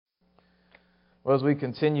Well, as we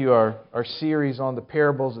continue our series on the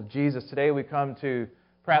parables of Jesus, today we come to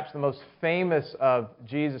perhaps the most famous of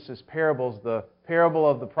Jesus' parables, the parable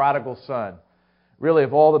of the prodigal son. Really,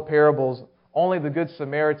 of all the parables, only the Good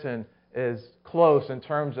Samaritan is close in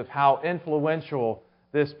terms of how influential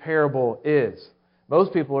this parable is.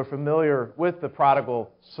 Most people are familiar with the prodigal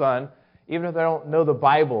son, even if they don't know the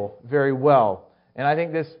Bible very well. And I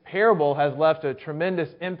think this parable has left a tremendous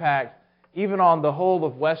impact even on the whole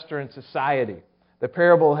of Western society. The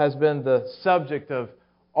parable has been the subject of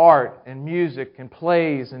art and music and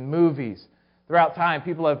plays and movies. Throughout time,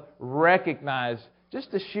 people have recognized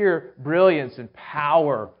just the sheer brilliance and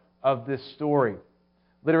power of this story.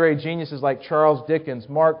 Literary geniuses like Charles Dickens,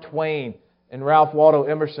 Mark Twain, and Ralph Waldo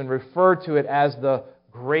Emerson refer to it as the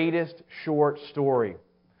greatest short story.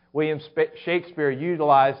 William Shakespeare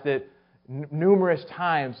utilized it numerous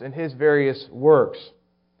times in his various works.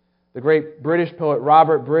 The great British poet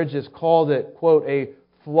Robert Bridges called it, quote, a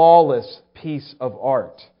flawless piece of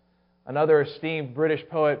art. Another esteemed British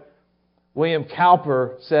poet, William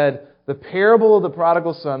Cowper, said, "The parable of the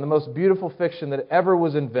prodigal son, the most beautiful fiction that ever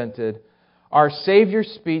was invented, our Savior's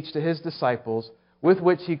speech to His disciples, with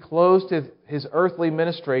which He closed His earthly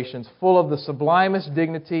ministrations, full of the sublimest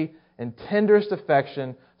dignity and tenderest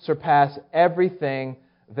affection, surpass everything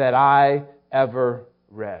that I ever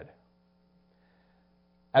read."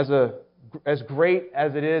 As great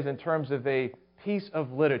as it is in terms of a piece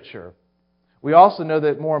of literature, we also know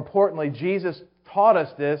that more importantly, Jesus taught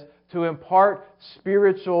us this to impart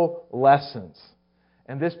spiritual lessons.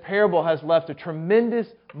 And this parable has left a tremendous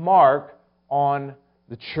mark on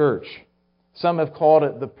the church. Some have called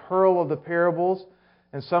it the pearl of the parables,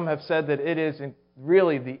 and some have said that it is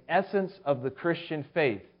really the essence of the Christian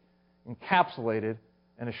faith, encapsulated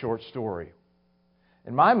in a short story.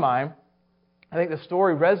 In my mind, I think the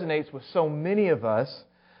story resonates with so many of us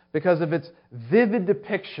because of its vivid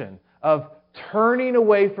depiction of turning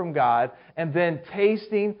away from God and then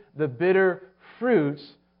tasting the bitter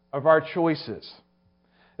fruits of our choices.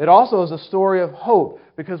 It also is a story of hope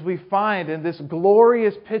because we find in this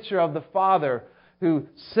glorious picture of the Father who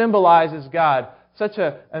symbolizes God such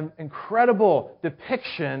an incredible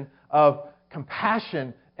depiction of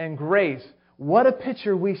compassion and grace. What a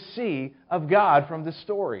picture we see of God from this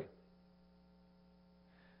story.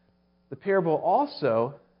 The parable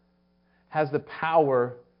also has the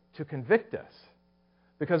power to convict us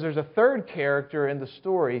because there's a third character in the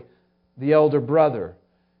story, the elder brother,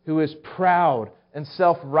 who is proud and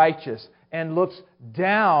self-righteous and looks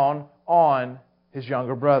down on his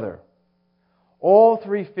younger brother. All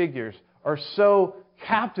three figures are so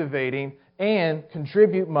captivating and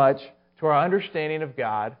contribute much to our understanding of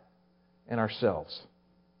God and ourselves.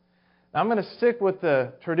 Now, I'm going to stick with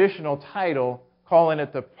the traditional title, calling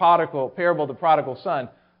it the parable of the prodigal son.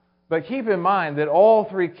 But keep in mind that all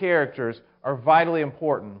three characters are vitally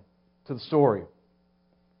important to the story.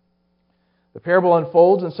 The parable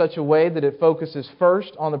unfolds in such a way that it focuses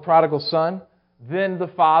first on the prodigal son, then the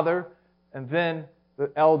father, and then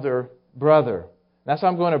the elder brother. That's how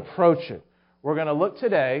I'm going to approach it. We're going to look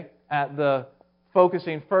today at the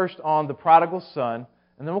focusing first on the prodigal son,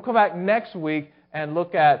 and then we'll come back next week and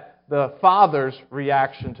look at the father's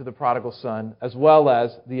reaction to the prodigal son, as well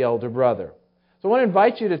as the elder brother. So I want to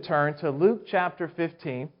invite you to turn to Luke chapter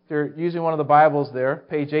 15. If you're using one of the Bibles there,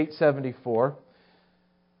 page 874.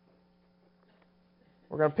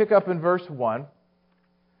 We're going to pick up in verse 1.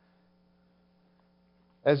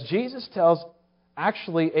 As Jesus tells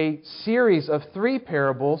actually a series of three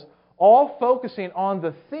parables, all focusing on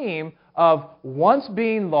the theme of once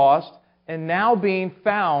being lost and now being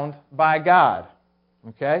found by God.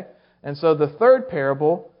 Okay? And so the third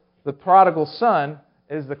parable, the prodigal son,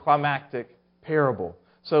 is the climactic parable.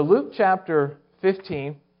 So Luke chapter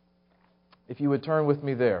 15, if you would turn with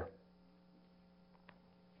me there.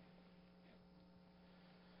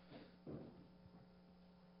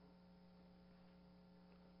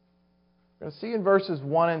 We're going to see in verses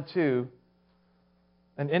 1 and 2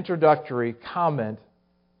 an introductory comment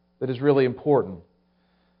that is really important.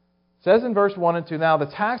 It says in verse 1 and 2, "Now the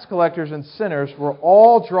tax collectors and sinners were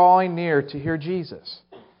all drawing near to hear Jesus.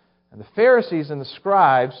 And the Pharisees and the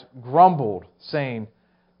scribes grumbled, saying,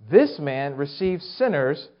 'This man receives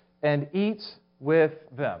sinners and eats with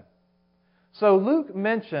them.'" So Luke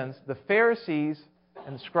mentions the Pharisees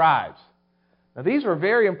and the scribes. Now these were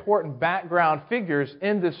very important background figures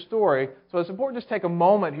in this story, so it's important to just take a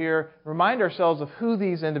moment here and remind ourselves of who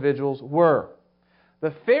these individuals were.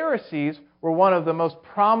 The Pharisees were one of the most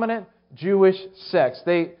prominent Jewish sects.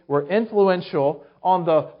 They were influential on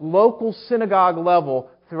the local synagogue level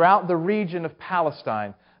throughout the region of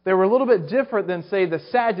Palestine. They were a little bit different than, say, the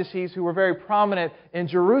Sadducees, who were very prominent in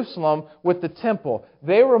Jerusalem with the temple.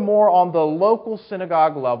 They were more on the local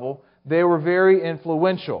synagogue level. They were very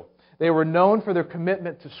influential. They were known for their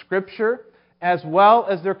commitment to Scripture, as well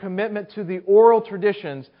as their commitment to the oral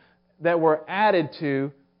traditions that were added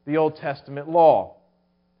to the Old Testament law.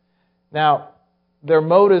 Now, their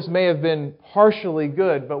motives may have been partially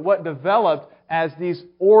good, but what developed as these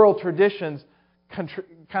oral traditions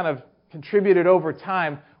kind of contributed over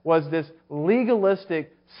time was this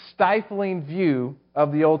legalistic, stifling view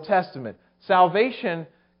of the Old Testament. Salvation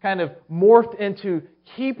kind of morphed into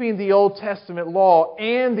keeping the Old Testament law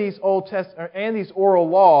and these oral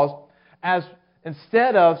laws, as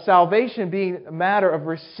instead of salvation being a matter of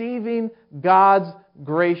receiving God's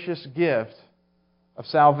gracious gift of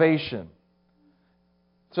salvation.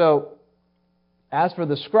 So, as for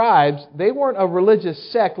the scribes, they weren't a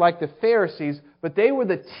religious sect like the Pharisees, but they were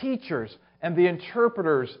the teachers and the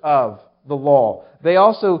interpreters of the law. They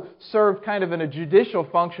also served kind of in a judicial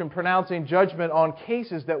function, pronouncing judgment on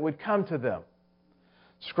cases that would come to them.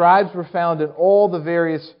 Scribes were found in all the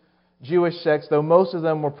various Jewish sects, though most of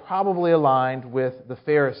them were probably aligned with the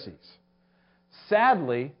Pharisees.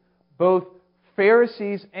 Sadly, both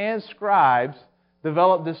Pharisees and scribes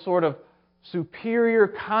developed this sort of superior,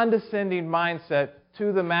 condescending mindset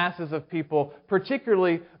to the masses of people,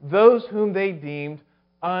 particularly those whom they deemed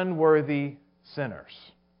unworthy sinners.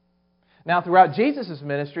 Now, throughout Jesus'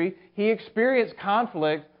 ministry, He experienced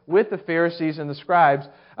conflict with the Pharisees and the scribes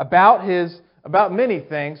about many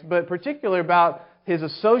things, but particularly about His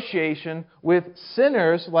association with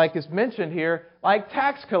sinners, like is mentioned here, like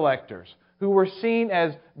tax collectors, who were seen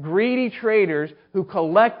as greedy traders who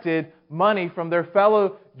collected money from their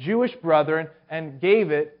fellow Jewish brethren and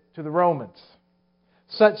gave it to the Romans.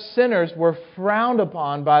 Such sinners were frowned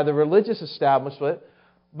upon by the religious establishment,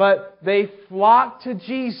 but they flocked to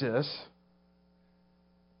Jesus,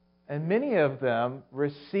 and many of them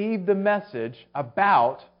received the message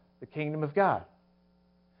about the kingdom of God.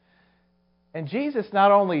 And Jesus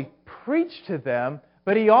not only preached to them,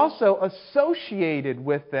 but He also associated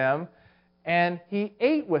with them, and He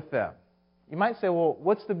ate with them. You might say, well,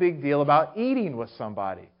 what's the big deal about eating with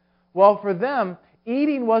somebody? Well, for them,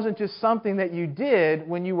 eating wasn't just something that you did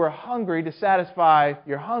when you were hungry to satisfy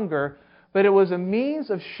your hunger, but it was a means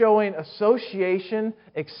of showing association,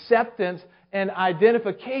 acceptance, and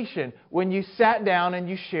identification when you sat down and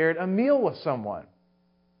you shared a meal with someone.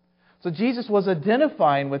 So Jesus was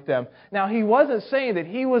identifying with them. Now, He wasn't saying that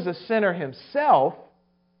He was a sinner Himself,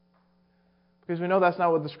 because we know that's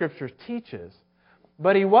not what the Scripture teaches.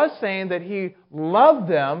 But He was saying that He loved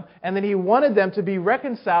them and that He wanted them to be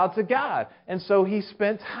reconciled to God. And so He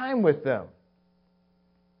spent time with them.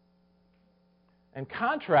 In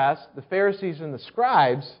contrast, the Pharisees and the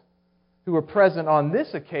scribes who were present on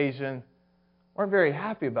this occasion weren't very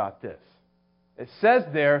happy about this. It says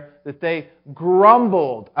there that they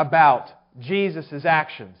grumbled about Jesus'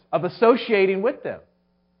 actions of associating with them.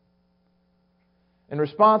 In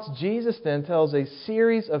response, Jesus then tells a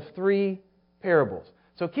series of 3 parables.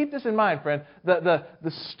 So keep this in mind, friend. The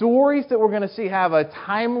stories that we're going to see have a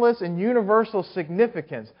timeless and universal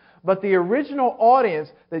significance. But the original audience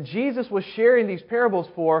that Jesus was sharing these parables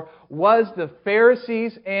for was the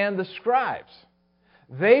Pharisees and the scribes.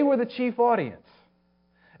 They were the chief audience.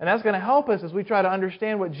 And that's going to help us as we try to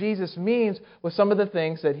understand what Jesus means with some of the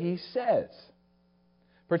things that He says.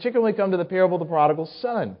 Particularly when we come to the parable of the prodigal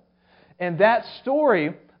son. In that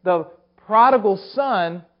story, the prodigal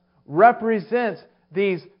son represents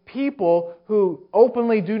these people who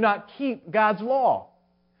openly do not keep God's law,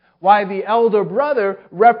 while the elder brother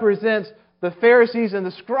represents the Pharisees and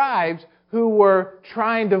the scribes who were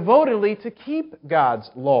trying devotedly to keep God's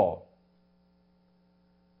law.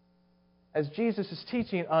 As Jesus'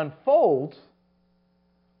 teaching unfolds,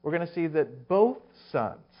 we're going to see that both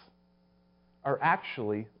sons are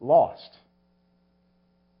actually lost.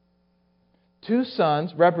 2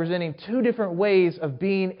 sons representing 2 different ways of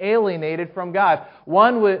being alienated from God.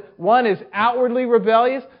 One is outwardly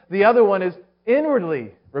rebellious, the other one is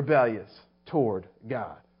inwardly rebellious toward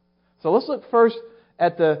God. So let's look first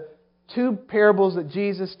at the 2 parables that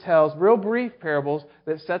Jesus tells, real brief parables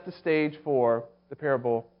that set the stage for the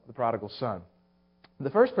parable of the prodigal son.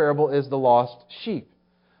 The first parable is the lost sheep.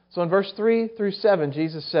 So in verse 3 through 7,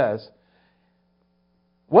 Jesus says,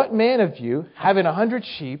 "What man of you, having 100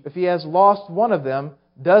 sheep, if he has lost one of them,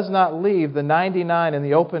 does not leave the 99 in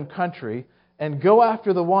the open country and go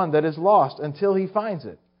after the one that is lost until he finds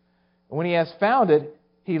it? And when he has found it,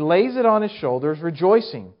 he lays it on his shoulders,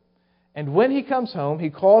 rejoicing. And when he comes home, he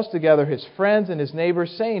calls together his friends and his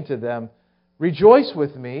neighbors, saying to them, 'Rejoice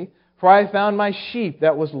with me, for I have found my sheep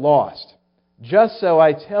that was lost. Just so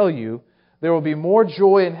I tell you, there will be more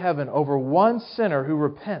joy in heaven over one sinner who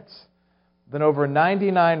repents than over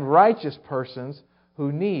 99 righteous persons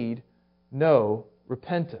who need no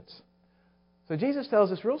repentance." So Jesus tells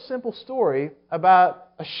this real simple story about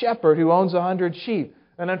a shepherd who owns 100 sheep.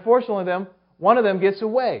 And unfortunately, one of them gets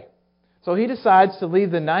away. So he decides to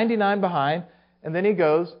leave the 99 behind, and then he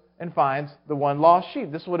goes and finds the one lost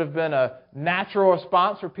sheep. This would have been a natural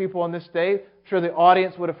response for people in this day. I'm sure the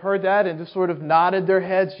audience would have heard that and just sort of nodded their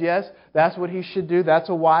heads, yes, that's what he should do. That's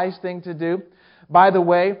a wise thing to do. By the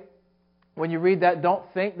way, when you read that, don't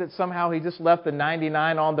think that somehow he just left the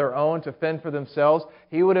 99 on their own to fend for themselves.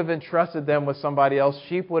 He would have entrusted them with somebody else.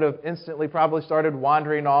 Sheep would have instantly probably started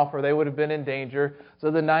wandering off, or they would have been in danger.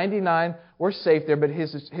 So the 99 were safe there, but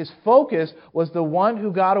his focus was the one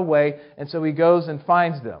who got away, and so he goes and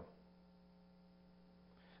finds them.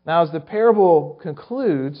 Now, as the parable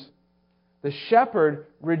concludes, the shepherd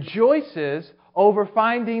rejoices over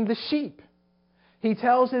finding the sheep. He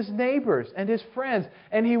tells his neighbors and his friends,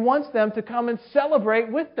 and he wants them to come and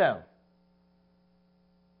celebrate with them.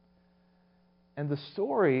 And the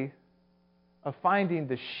story of finding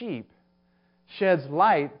the sheep sheds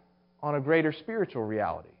light on a greater spiritual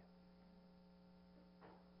reality.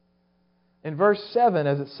 In verse 7,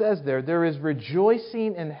 as it says there is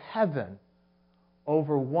rejoicing in heaven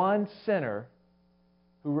over one sinner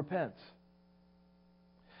who repents.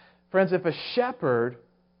 Friends, if a shepherd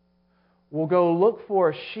will go look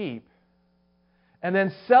for a sheep and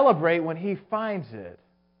then celebrate when he finds it,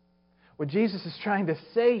 what Jesus is trying to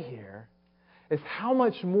say here is how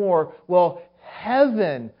much more will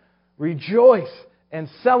heaven rejoice and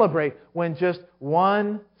celebrate when just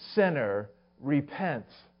one sinner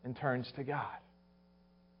repents and turns to God.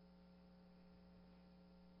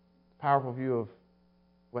 Powerful view of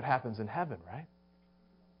what happens in heaven, right?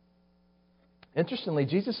 Interestingly,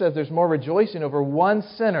 Jesus says there's more rejoicing over one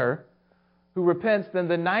sinner who repents than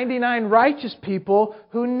the 99 righteous people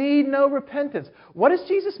who need no repentance. What does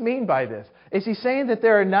Jesus mean by this? Is he saying that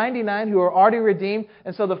there are 99 who are already redeemed,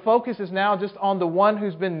 and so the focus is now just on the one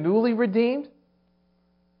who's been newly redeemed?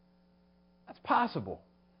 That's possible.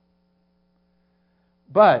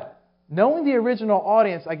 But knowing the original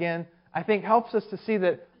audience, again, I think helps us to see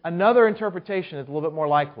that another interpretation is a little bit more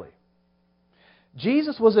likely.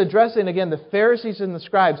 Jesus was addressing, again, the Pharisees and the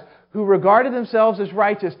scribes who regarded themselves as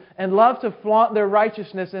righteous and loved to flaunt their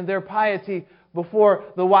righteousness and their piety before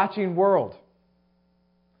the watching world.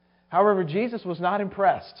 However, Jesus was not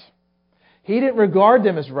impressed. He didn't regard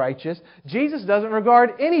them as righteous. Jesus doesn't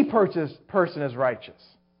regard any person as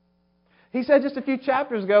righteous. He said just a few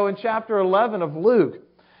chapters ago in chapter 11 of Luke,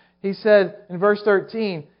 he said in verse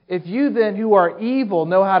 13, "If you then who are evil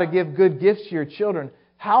know how to give good gifts to your children,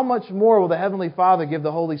 how much more will the Heavenly Father give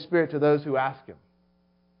the Holy Spirit to those who ask Him?"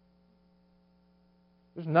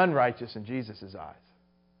 There's none righteous in Jesus' eyes.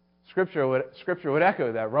 Scripture would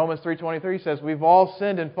echo that. Romans 3:23 says, "We've all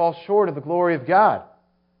sinned and fall short of the glory of God."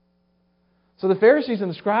 So the Pharisees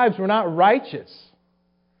and the scribes were not righteous.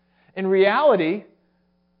 In reality,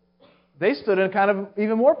 they stood in a kind of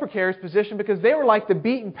even more precarious position because they were like the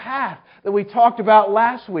beaten path that we talked about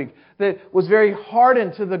last week that was very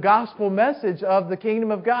hardened to the gospel message of the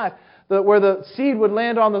kingdom of God, where the seed would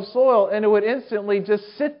land on the soil and it would instantly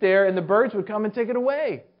just sit there and the birds would come and take it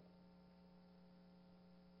away.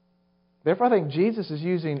 Therefore, I think Jesus is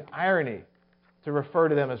using irony to refer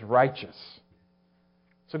to them as righteous.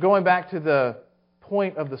 So going back to the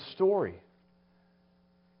point of the story,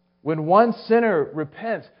 when one sinner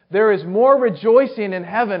repents, there is more rejoicing in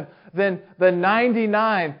heaven than the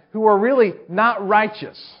 99 who are really not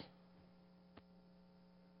righteous.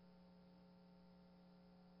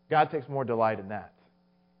 God takes more delight in that.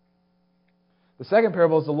 The second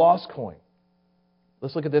parable is the lost coin.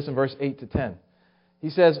 Let's look at this in verse 8 to 10. He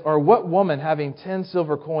says, "Or what woman having 10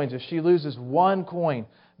 silver coins, if she loses one coin,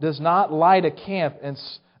 does not light a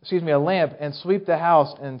lamp and sweep the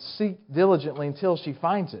house and seek diligently until she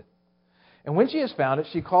finds it? And when she has found it,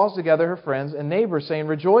 she calls together her friends and neighbors, saying,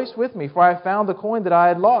 'Rejoice with me, for I have found the coin that I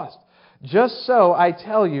had lost.' Just so, I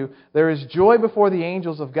tell you, there is joy before the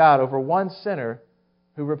angels of God over one sinner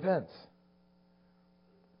who repents."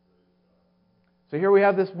 So here we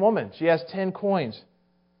have this woman. She has 10 coins.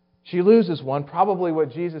 She loses one. Probably what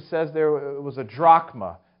Jesus says there was a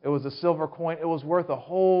drachma. It was a silver coin. It was worth a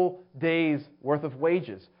whole day's worth of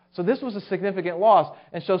wages. So this was a significant loss.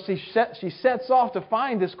 And so she sets off to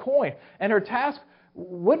find this coin. And her task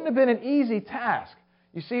wouldn't have been an easy task.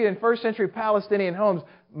 You see, in first century Palestinian homes,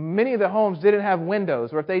 many of the homes didn't have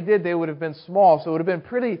windows. Or if they did, they would have been small. So it would have been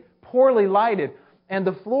pretty poorly lighted. and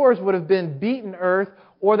the floors would have been beaten earth,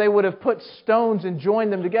 or they would have put stones and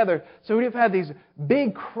joined them together. So we'd have had these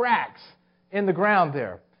big cracks in the ground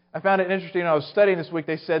there. I found it interesting. When I was studying this week,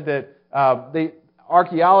 they said that the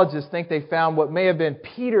archaeologists think they found what may have been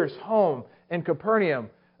Peter's home in Capernaum,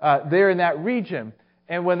 there in that region.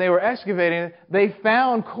 And when they were excavating it, they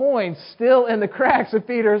found coins still in the cracks of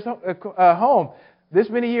Peter's home. This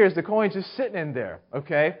many years, the coins just sitting in there,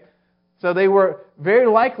 okay? So they were very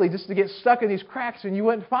likely just to get stuck in these cracks and you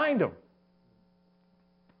wouldn't find them.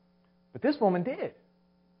 But this woman did.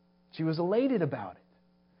 She was elated about it.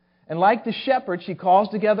 And like the shepherd, she calls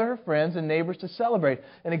together her friends and neighbors to celebrate.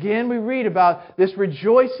 And again, we read about this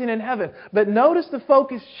rejoicing in heaven. But notice the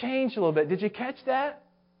focus changed a little bit. Did you catch that?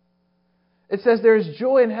 It says there is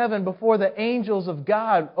joy in heaven before the angels of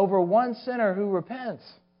God over one sinner who repents.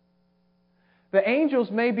 The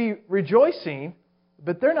angels may be rejoicing,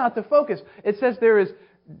 but they're not the focus. It says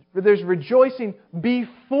there's rejoicing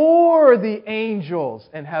before the angels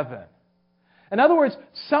in heaven. In other words,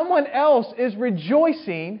 someone else is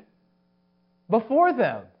rejoicing before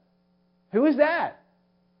them. Who is that?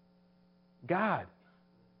 God.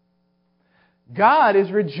 God is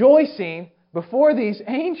rejoicing before these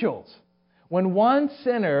angels when one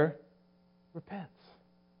sinner repents.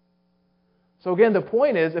 So again, the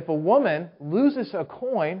point is, if a woman loses a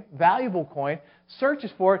coin, valuable coin,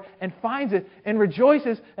 searches for it and finds it and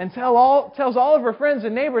rejoices and tells all of her friends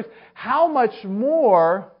and neighbors, how much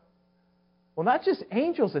more, well, not just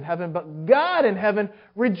angels in heaven, but God in heaven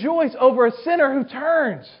rejoice over a sinner who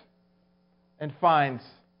turns and finds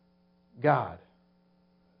God.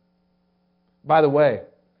 By the way,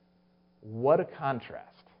 what a contrast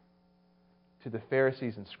to the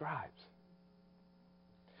Pharisees and scribes,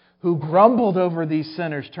 who grumbled over these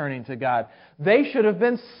sinners turning to God. They should have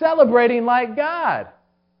been celebrating like God.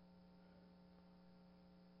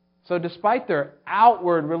 So despite their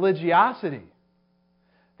outward religiosity,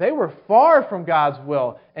 they were far from God's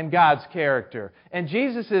will and God's character. And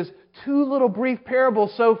Jesus' two little brief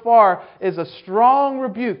parables so far is a strong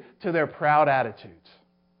rebuke to their proud attitudes.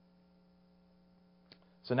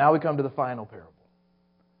 So now we come to the final parable.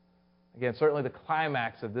 Again, certainly the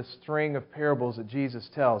climax of this string of parables that Jesus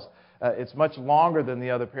tells. It's much longer than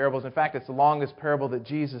the other parables. In fact, it's the longest parable that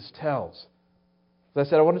Jesus tells. As I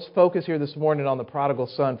said, I want to focus here this morning on the prodigal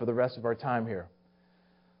son for the rest of our time here.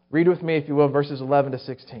 Read with me, if you will, verses 11 to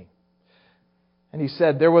 16. And he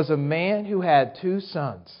said, "There was a man who had 2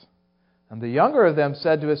 sons. And the younger of them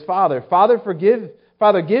said to his father, Father,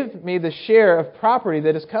 give me the share of property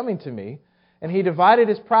that is coming to me. And he divided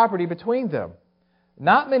his property between them.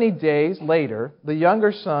 Not many days later, the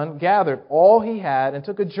younger son gathered all he had and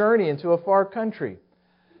took a journey into a far country.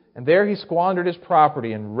 And there he squandered his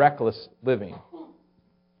property in reckless living.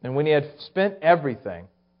 And when he had spent everything,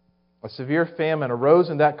 a severe famine arose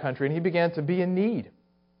in that country, and he began to be in need.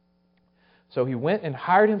 So he went and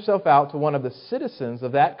hired himself out to one of the citizens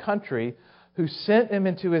of that country, who sent him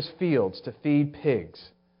into his fields to feed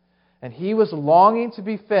pigs. And he was longing to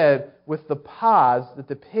be fed with the pods that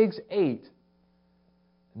the pigs ate.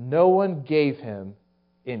 No one gave him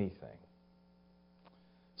anything."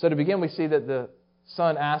 So to begin, we see that the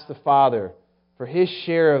son asked the father for his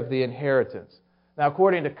share of the inheritance. Now,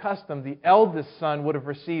 according to custom, the eldest son would have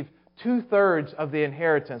received 2/3 of the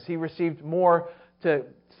inheritance. He received more to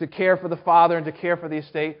care for the father and to care for the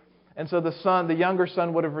estate. And so the younger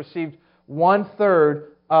son would have received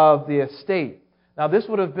 1/3 of the estate. Now, this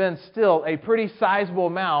would have been still a pretty sizable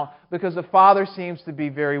amount because the father seems to be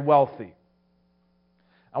very wealthy.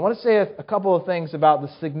 I want to say a couple of things about the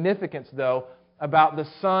significance, though, about the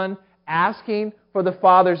son asking for the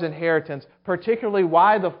father's inheritance, particularly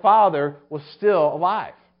why the father was still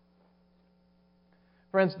alive.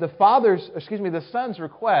 Friends, the son's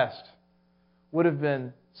request would have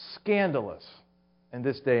been scandalous in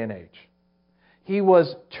this day and age. He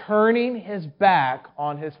was turning his back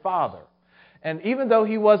on his father. And even though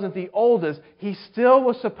he wasn't the oldest, he still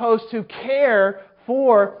was supposed to care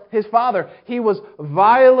for his father. He was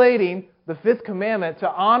violating the 5th commandment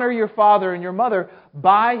to honor your father and your mother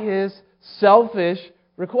by his selfish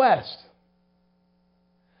request.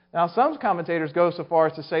 Now, some commentators go so far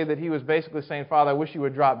as to say that he was basically saying, Father, I wish you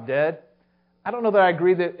would drop dead. I don't know that I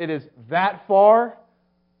agree that it is that far.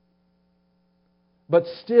 But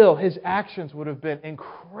still, his actions would have been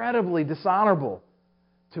incredibly dishonorable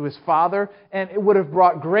to his father, and it would have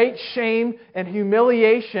brought great shame and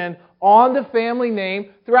humiliation on the family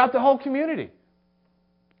name throughout the whole community.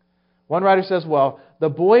 One writer says, well, the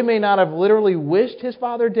boy may not have literally wished his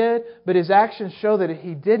father dead, but his actions show that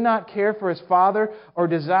he did not care for his father or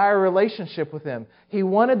desire a relationship with him. He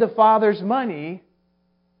wanted the father's money,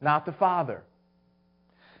 not the father.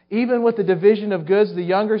 Even with the division of goods, the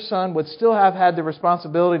younger son would still have had the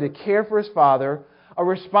responsibility to care for his father, a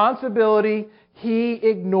responsibility he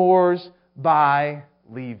ignores by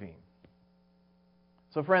leaving.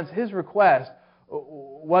 So friends, his request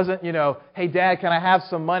wasn't, hey, Dad, can I have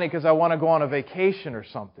some money because I want to go on a vacation or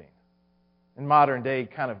something? In modern day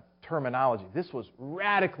kind of terminology. This was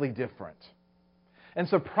radically different. And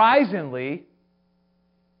surprisingly,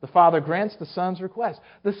 the father grants the son's request.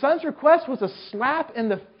 The son's request was a slap in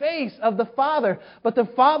the face of the father, but the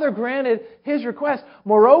father granted his request.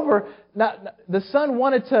 Moreover,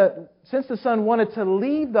 since the son wanted to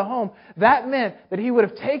leave the home, that meant that he would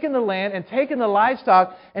have taken the land and taken the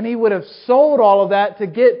livestock, and he would have sold all of that to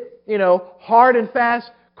get, hard and fast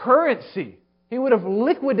currency. He would have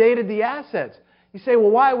liquidated the assets. You say, well,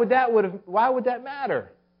 why would that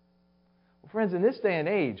matter? Well, friends, in this day and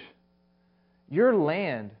age, your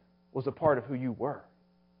land was a part of who you were.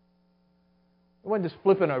 It wasn't just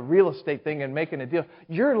flipping a real estate thing and making a deal.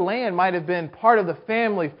 Your land might have been part of the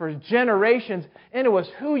family for generations, and it was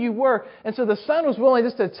who you were. And so the son was willing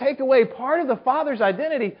just to take away part of the father's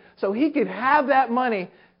identity so he could have that money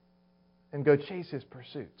and go chase his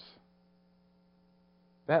pursuits.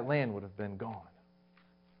 That land would have been gone.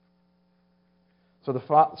 So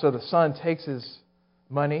the son takes his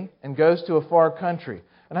money and goes to a far country.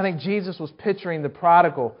 And I think Jesus was picturing the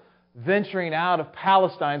prodigal venturing out of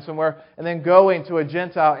Palestine somewhere and then going to a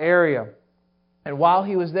Gentile area. And while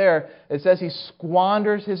he was there, it says he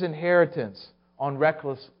squanders his inheritance on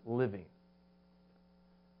reckless living.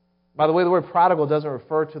 By the way, the word prodigal doesn't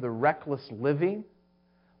refer to the reckless living,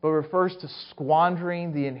 but refers to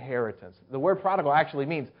squandering the inheritance. The word prodigal actually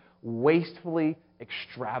means wastefully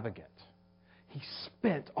extravagant. He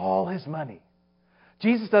spent all his money.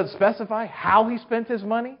 Jesus doesn't specify how he spent his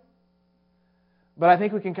money, but I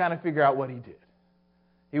think we can kind of figure out what he did.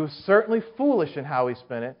 He was certainly foolish in how he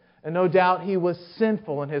spent it, and no doubt he was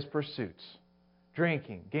sinful in his pursuits.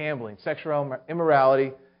 Drinking, gambling, sexual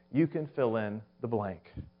immorality, you can fill in the blank.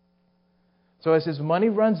 So as his money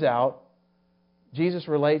runs out, Jesus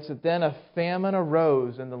relates that then a famine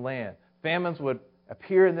arose in the land. Famines would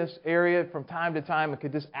appear in this area from time to time and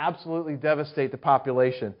could just absolutely devastate the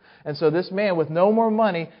population. And so this man, with no more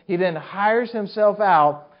money, he then hires himself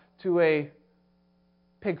out to a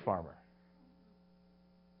pig farmer.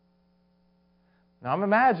 Now I'm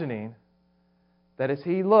imagining that as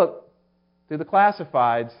he looked through the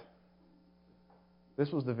classifieds, this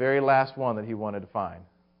was the very last one that he wanted to find.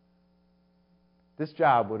 This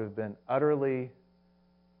job would have been utterly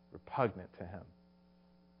repugnant to him.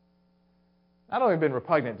 Not only been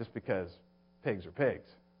repugnant just because pigs are pigs,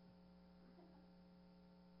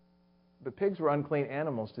 but pigs were unclean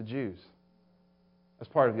animals to Jews as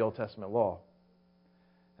part of the Old Testament law.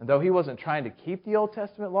 And though he wasn't trying to keep the Old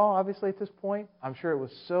Testament law, obviously at this point, I'm sure it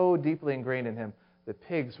was so deeply ingrained in him that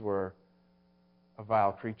pigs were a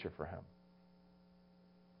vile creature for him.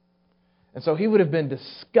 And so he would have been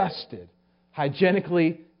disgusted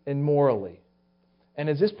hygienically and morally. And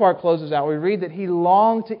as this part closes out, we read that he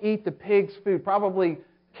longed to eat the pigs' food, probably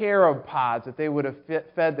carob pods that they would have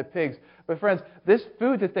fed the pigs. But friends, this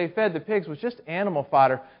food that they fed the pigs was just animal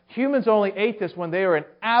fodder. Humans only ate this when they were in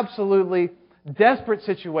absolutely desperate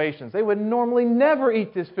situations. They would normally never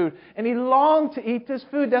eat this food. And he longed to eat this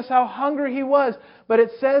food. That's how hungry he was. But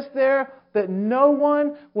it says there that no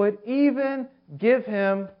one would even give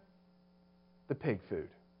him the pig food.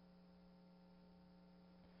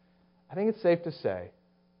 I think it's safe to say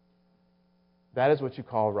that is what you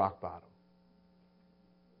call rock bottom.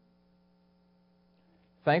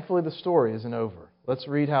 Thankfully, the story isn't over. Let's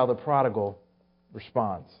read how the prodigal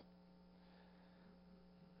responds.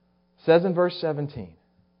 It says in verse 17,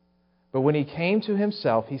 "But when he came to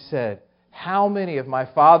himself, he said, 'How many of my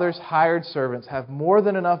father's hired servants have more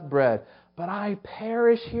than enough bread, but I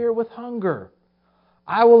perish here with hunger?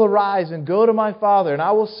 I will arise and go to my father, and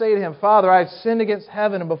I will say to him, Father, I have sinned against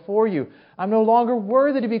heaven and before you. I'm no longer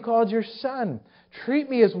worthy to be called your son. Treat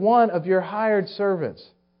me as one of your hired servants.'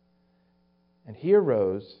 And he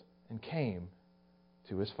arose and came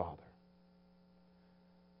to his father."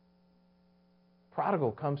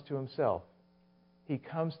 Prodigal comes to himself. He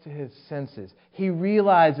comes to his senses. He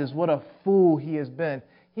realizes what a fool he has been.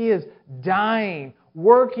 He is dying,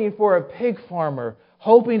 working for a pig farmer,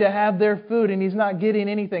 hoping to have their food, and he's not getting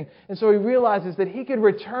anything. And so he realizes that he could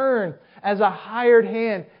return as a hired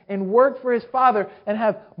hand and work for his father and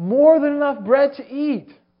have more than enough bread to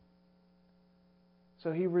eat.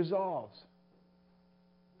 So he resolves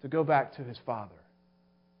to go back to his father,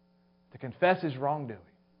 to confess his wrongdoing.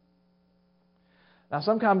 Now,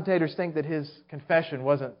 some commentators think that his confession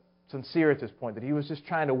wasn't sincere at this point, that he was just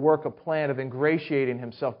trying to work a plan of ingratiating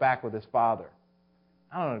himself back with his father.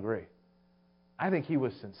 I don't agree. I think he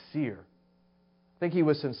was sincere. I think he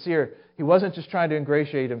was sincere. He wasn't just trying to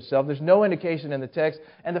ingratiate himself. There's no indication in the text.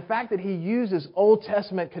 And the fact that he uses Old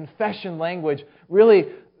Testament confession language really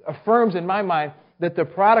affirms in my mind that the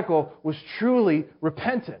prodigal was truly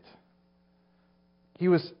repentant. He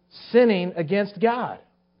was sinning against God.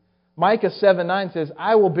 Micah 7:9 says,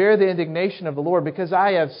 I will bear the indignation of the Lord because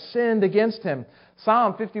I have sinned against Him.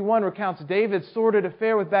 Psalm 51 recounts David's sordid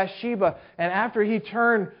affair with Bathsheba, and after he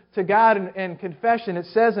turned to God in confession, it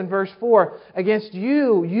says in verse 4, against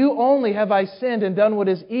you only have I sinned and done what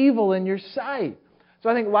is evil in your sight. So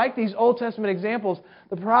I think like these Old Testament examples,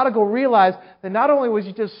 the prodigal realized that not only was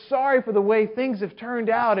he just sorry for the way things have turned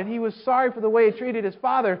out, and he was sorry for the way he treated his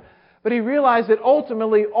father, but he realized that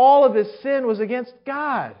ultimately all of his sin was against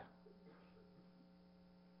God.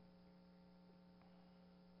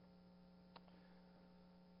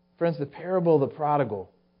 Friends, the parable of the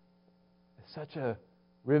prodigal is such a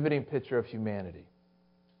riveting picture of humanity,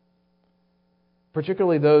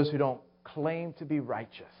 particularly those who don't claim to be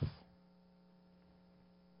righteous,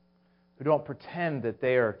 who don't pretend that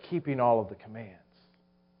they are keeping all of the commands,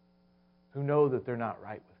 who know that they're not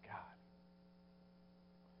right with God.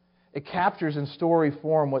 It captures in story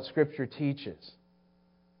form what Scripture teaches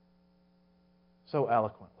so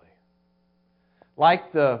eloquently.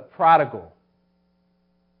 Like the prodigal,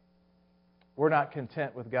 we're not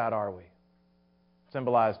content with God, are we?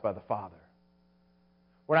 Symbolized by the Father.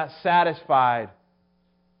 We're not satisfied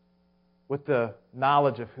with the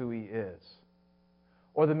knowledge of who He is,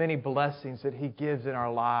 or the many blessings that He gives in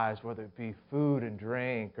our lives, whether it be food and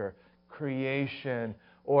drink, or creation,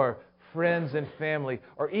 or friends and family,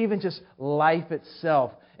 or even just life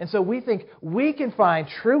itself. And so we think we can find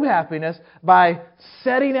true happiness by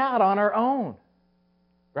setting out on our own.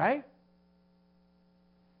 Right?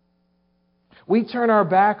 We turn our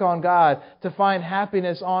back on God to find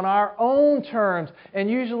happiness on our own terms, and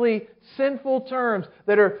usually sinful terms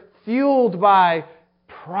that are fueled by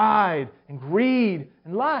pride and greed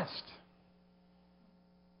and lust.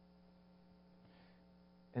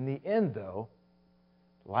 In the end, though,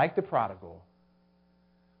 like the prodigal,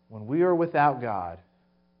 when we are without God,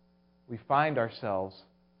 we find ourselves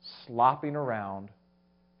slopping around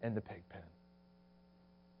in the pig pen.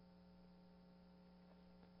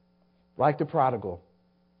 Like the prodigal,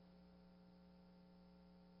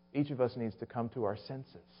 each of us needs to come to our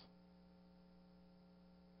senses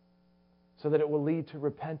so that it will lead to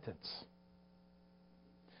repentance.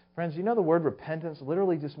 Friends, you know the word repentance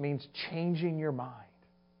literally just means changing your mind,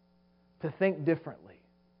 to think differently.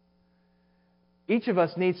 Each of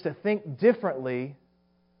us needs to think differently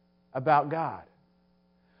about God.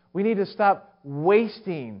 We need to stop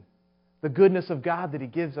wasting the goodness of God that He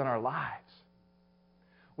gives in our lives.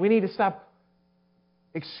 We need to stop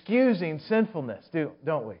excusing sinfulness,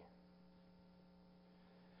 don't we?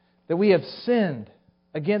 That we have sinned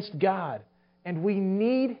against God, and we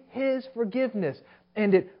need His forgiveness.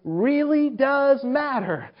 And it really does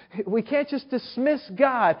matter. We can't just dismiss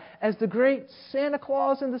God as the great Santa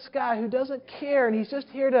Claus in the sky who doesn't care, and He's just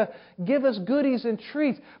here to give us goodies and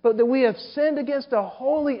treats, but that we have sinned against a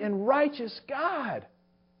holy and righteous God.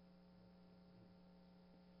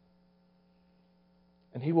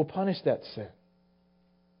 And He will punish that sin.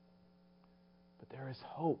 But there is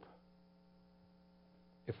hope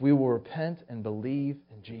if we will repent and believe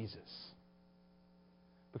in Jesus.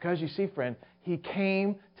 Because you see, friend, He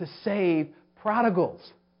came to save prodigals.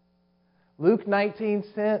 Luke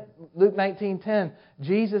 19:10,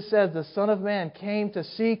 Jesus says the Son of Man came to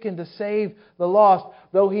seek and to save the lost,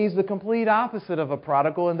 though He's the complete opposite of a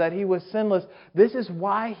prodigal in that He was sinless. This is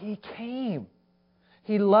why He came.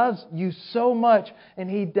 He loves you so much, and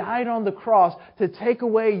He died on the cross to take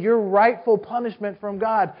away your rightful punishment from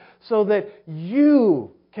God so that you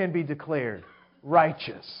can be declared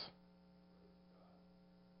righteous.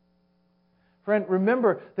 Friend,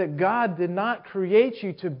 remember that God did not create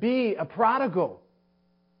you to be a prodigal.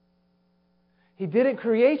 He didn't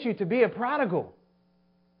create you to be a prodigal.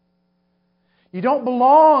 You don't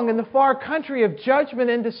belong in the far country of judgment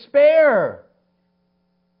and despair.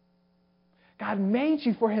 God made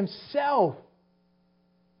you for Himself.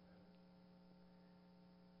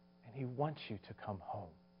 And He wants you to come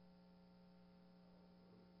home.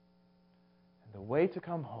 And the way to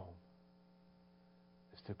come home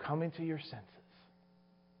is to come into your senses,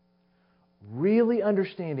 really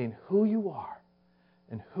understanding who you are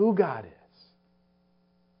and who God is.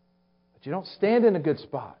 But you don't stand in a good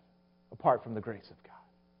spot apart from the grace of God.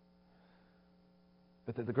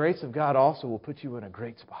 But that the grace of God also will put you in a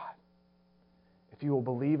great spot if if you will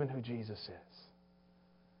believe in who Jesus is,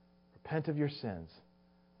 repent of your sins,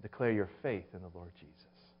 declare your faith in the Lord Jesus,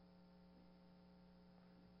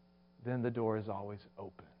 then the door is always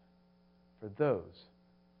open for those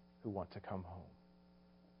who want to come home.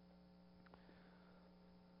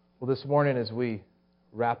 Well, this morning as we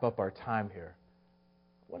wrap up our time here,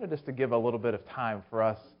 I wanted us to give a little bit of time for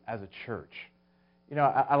us as a church. You know,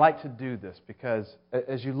 I like to do this because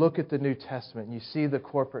as you look at the New Testament and you see the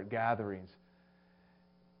corporate gatherings,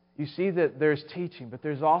 you see that there's teaching, but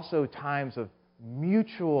there's also times of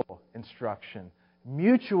mutual instruction,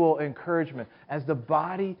 mutual encouragement as the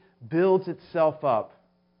body builds itself up.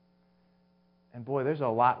 And boy, there's a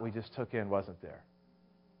lot we just took in, wasn't there?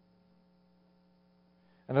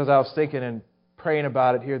 And as I was thinking and praying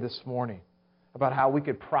about it here this morning, about how we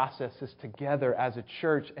could process this together as a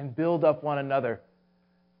church and build up one another,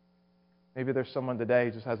 maybe there's someone today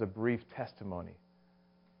who just has a brief testimony,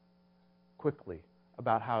 quickly,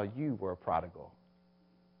 about how you were a prodigal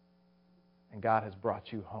and God has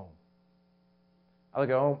brought you home. I look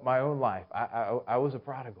at my own life. I was a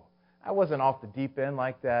prodigal. I wasn't off the deep end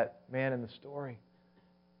like that man in the story.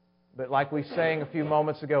 But like we sang a few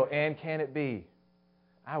moments ago, and can it be?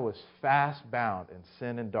 I was fast bound in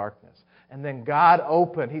sin and darkness. And then God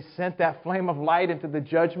opened. He sent that flame of light into the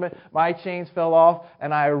judgment. My chains fell off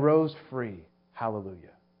and I arose free. Hallelujah.